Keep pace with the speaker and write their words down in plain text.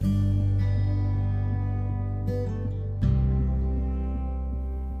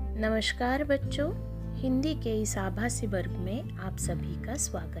नमस्कार बच्चों, हिंदी के इस आभासी वर्ग में आप सभी का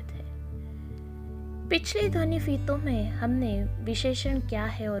स्वागत है। पिछले ध्वनि फीतों में हमने विशेषण क्या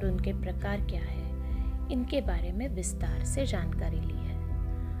है और उनके प्रकार क्या है, इनके बारे में विस्तार से जानकारी ली है।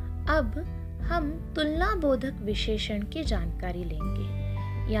 अब हम तुलना बोधक विशेषण की जानकारी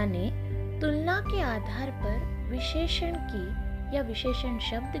लेंगे, यानी तुलना के आधार पर विशेषण की या विशेषण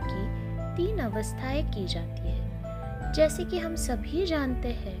शब्द की 3 अवस्थाएं की जाती है। जैसे कि हम सभी जानते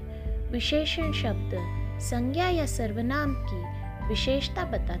हैं, विशेषण शब्द संज्ञा या सर्वनाम की विशेषता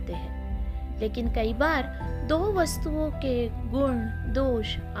बताते हैं, लेकिन कई बार 2 वस्तुओं के गुण,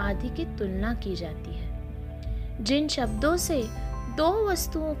 दोष आदि की तुलना की जाती है। जिन शब्दों से 2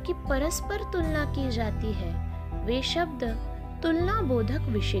 वस्तुओं की परस्पर तुलना की जाती है, वे शब्द तुलना बोधक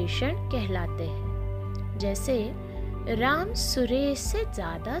विशेषण कहलाते हैं। जैसे राम सुरेश से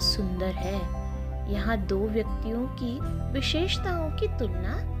ज्यादा सुंदर है। यहाँ 2 व्यक्तियों की विशेषताओं की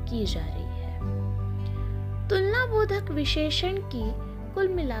तुलना की जा रही है। तुलना बोधक विशेषण की कुल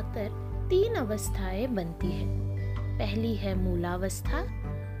मिलाकर 3 अवस्थाएं बनती है। पहली है मूलावस्था,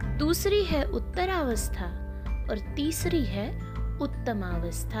 दूसरी है उत्तरावस्था और तीसरी है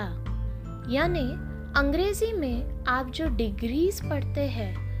उत्तमावस्था। यानी अंग्रेजी में आप जो डिग्रीज पढ़ते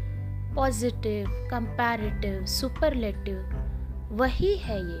हैं, पॉजिटिव, कंपैरेटिव, सुपरलेटिव, वही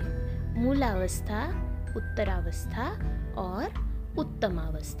है ये मूलावस्था, उत्तरावस्था और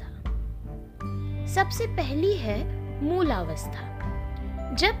उत्तमावस्था। सबसे पहली है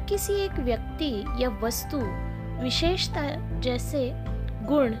मूलावस्था। जब किसी एक व्यक्ति या वस्तु विशेषता जैसे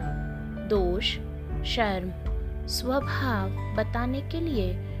गुण, दोष, शर्म, स्वभाव बताने के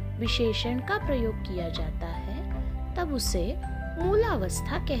लिए विशेषण का प्रयोग किया जाता है, तब उसे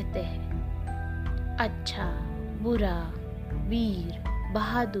मूलावस्था कहते हैं। अच्छा, बुरा, वीर,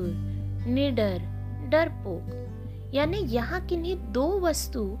 बहादुर, निडर, डरपोक, यानी यहाँ किन्हीं 2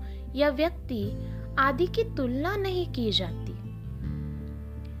 वस्तु या व्यक्ति आदि की तुलना नहीं की जाती।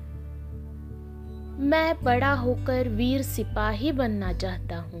 मैं बड़ा होकर वीर सिपाही बनना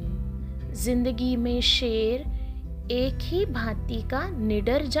चाहता हूँ। जिंदगी में शेर एक ही भांति का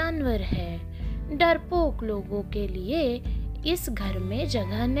निडर जानवर है। डरपोक लोगों के लिए इस घर में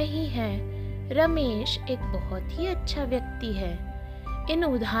जगह नहीं है। रमेश एक बहुत ही अच्छा व्यक्ति है। इन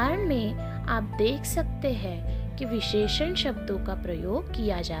उदाहरण में आप देख सकते हैं कि विशेषण शब्दों का प्रयोग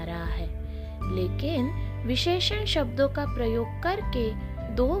किया जा रहा है, लेकिन विशेषण शब्दों का प्रयोग करके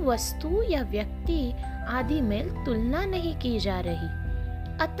 2 वस्तु या व्यक्ति आदि में तुलना नहीं की जा रही।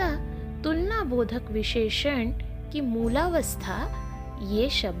 अतः तुलना बोधक विशेषण की मूलावस्था ये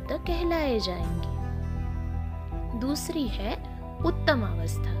शब्द कहलाए जाएंगे। दूसरी है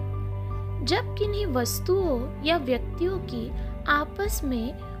उत्तमावस्था। जब किन्हीं वस्तुओं या व्यक्तियों की आपस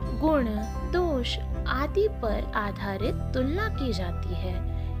में गुण, दोष आदि पर आधारित तुलना की जाती है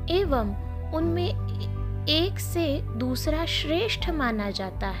एवं उनमें एक से दूसरा श्रेष्ठ माना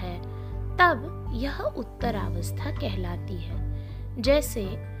जाता है, तब यह उत्तरावस्था कहलाती है। जैसे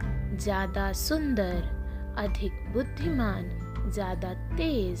ज्यादा सुंदर, अधिक बुद्धिमान, ज्यादा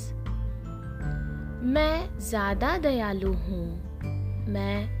तेज। मैं ज्यादा दयालु हूँ।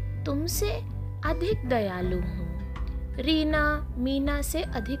 मैं तुमसे अधिक दयालु हूँ। रीना मीना से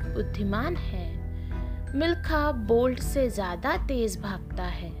अधिक बुद्धिमान है। मिल्खा बोल्ट से ज्यादा तेज भागता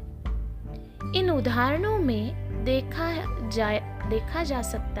है। इन उदाहरणों में देखा जा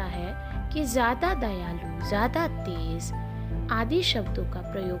सकता है कि ज्यादा दयालु, ज्यादा तेज आदि शब्दों का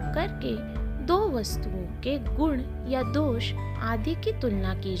प्रयोग करके 2 वस्तुओं के गुण या दोष आदि की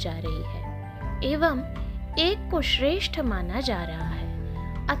तुलना की जा रही है एवं एक को श्रेष्ठ माना जा रहा है।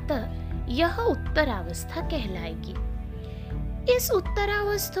 अतः यह उत्तरावस्था कहलाएगी। इस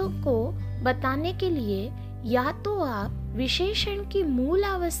उत्तरावस्था को बताने के लिए या तो आप विशेषण की मूल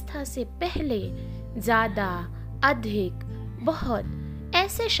अवस्था से पहले ज्यादा, अधिक, बहुत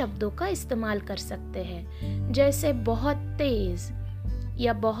ऐसे शब्दों का इस्तेमाल कर सकते हैं। जैसे बहुत तेज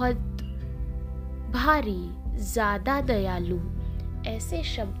या बहुत भारी, ज्यादा दयालु, ऐसे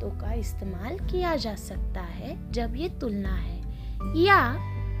शब्दों का इस्तेमाल किया जा सकता है जब ये तुलना है। या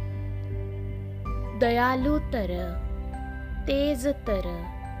दयालु तरह, तेज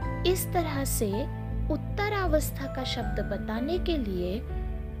तरह, इस तरह से उत्तरावस्था का शब्द बताने के लिए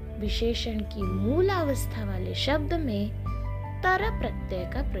विशेषण की मूल अवस्था वाले शब्द में तर प्रत्यय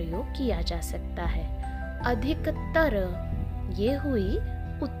का प्रयोग किया जा सकता है। अधिकतर, ये हुई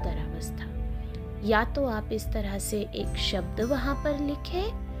उत्तरावस्था। या तो आप इस तरह से एक शब्द वहां पर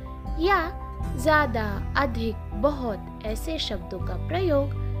लिखें या ज्यादा, अधिक, बहुत ऐसे शब्दों का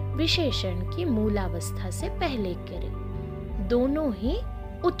प्रयोग विशेषण की मूलावस्था से पहले करें। दोनों ही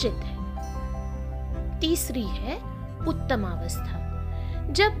उचित है। तीसरी है उत्तमावस्था।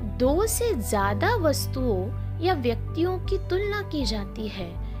 जब दो से ज्यादा वस्तुओं या व्यक्तियों की तुलना की जाती है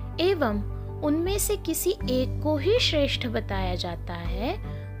एवं उनमें से किसी एक को ही श्रेष्ठ बताया जाता है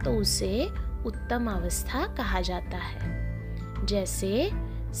तो उसे उत्तम अवस्था कहा जाता है। जैसे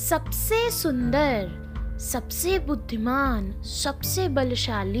सबसे सुंदर, सबसे बुद्धिमान, सबसे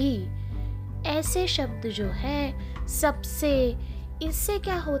बलशाली, ऐसे शब्द जो है सबसे, इससे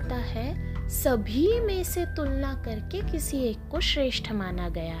क्या होता है, सभी में से तुलना करके किसी एक को श्रेष्ठ माना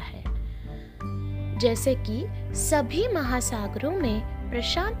गया है। जैसे कि सभी महासागरों में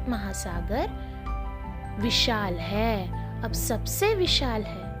प्रशांत महासागर विशाल है, अब सबसे विशाल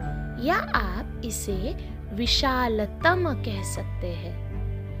है, या आप इसे विशालतम कह सकते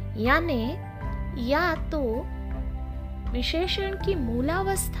हैं। यानी या तो विशेषण की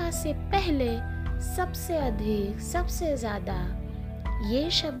मूलावस्था से पहले सबसे अधिक, सबसे ज्यादा ये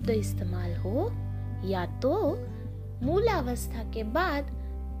शब्द इस्तेमाल हो, या तो मूलावस्था के बाद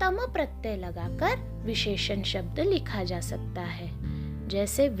तम प्रत्यय लगाकर विशेषण शब्द लिखा जा सकता है।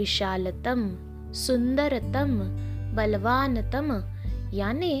 जैसे विशालतम, सुंदरतम, बलवानतम,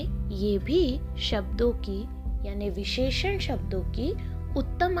 यानी ये भी शब्दों की यानी विशेषण शब्दों की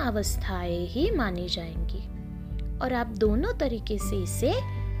उत्तम अवस्थाएं ही मानी जाएंगी और आप दोनों तरीके से इसे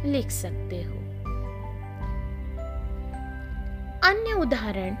लिख सकते हो। अन्य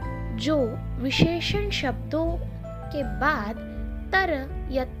उदाहरण जो विशेषण शब्दों के बाद तर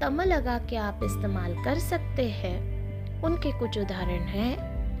या तम लगा के आप इस्तेमाल कर सकते हैं, उनके कुछ उदाहरण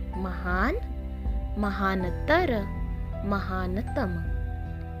हैं महान, महानतर, महानतम,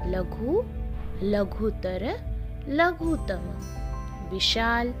 लघु, लघुतर, लघुतम,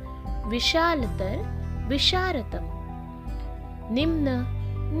 विशाल, विशालतर, विशालतम, निम्न,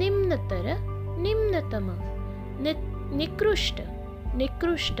 निम्नतर, निम्नतम, निकृष्ट,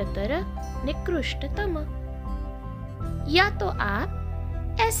 निकृष्टतर, निकृष्टतम। या तो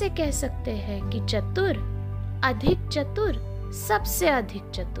आप ऐसे कह सकते हैं कि चतुर, अधिक चतुर, सबसे अधिक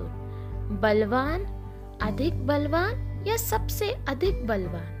चतुर, बलवान, अधिक बलवान या सबसे अधिक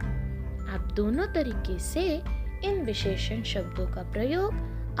बलवान। आप दोनों तरीके से इन विशेषण शब्दों का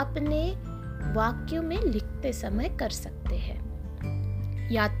प्रयोग अपने वाक्यों में लिखते समय कर सकते हैं।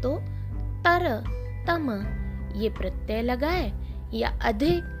 या तो तर, तम ये प्रत्यय लगाए, या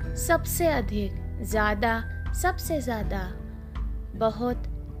अधिक, सबसे अधिक, ज्यादा, सबसे ज्यादा, बहुत,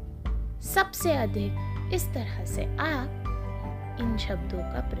 सबसे अधिक, इस तरह से आप इन शब्दों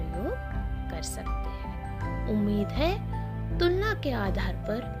का प्रयोग कर सकते हैं। उम्मीद है तुलना के आधार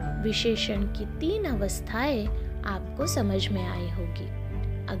पर विशेषण की 3 अवस्थाएं आपको समझ में आई होगी।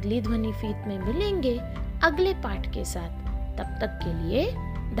 अगली ध्वनि फीत में मिलेंगे अगले पाठ के साथ। तब तक के लिए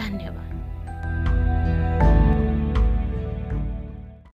धन्यवाद।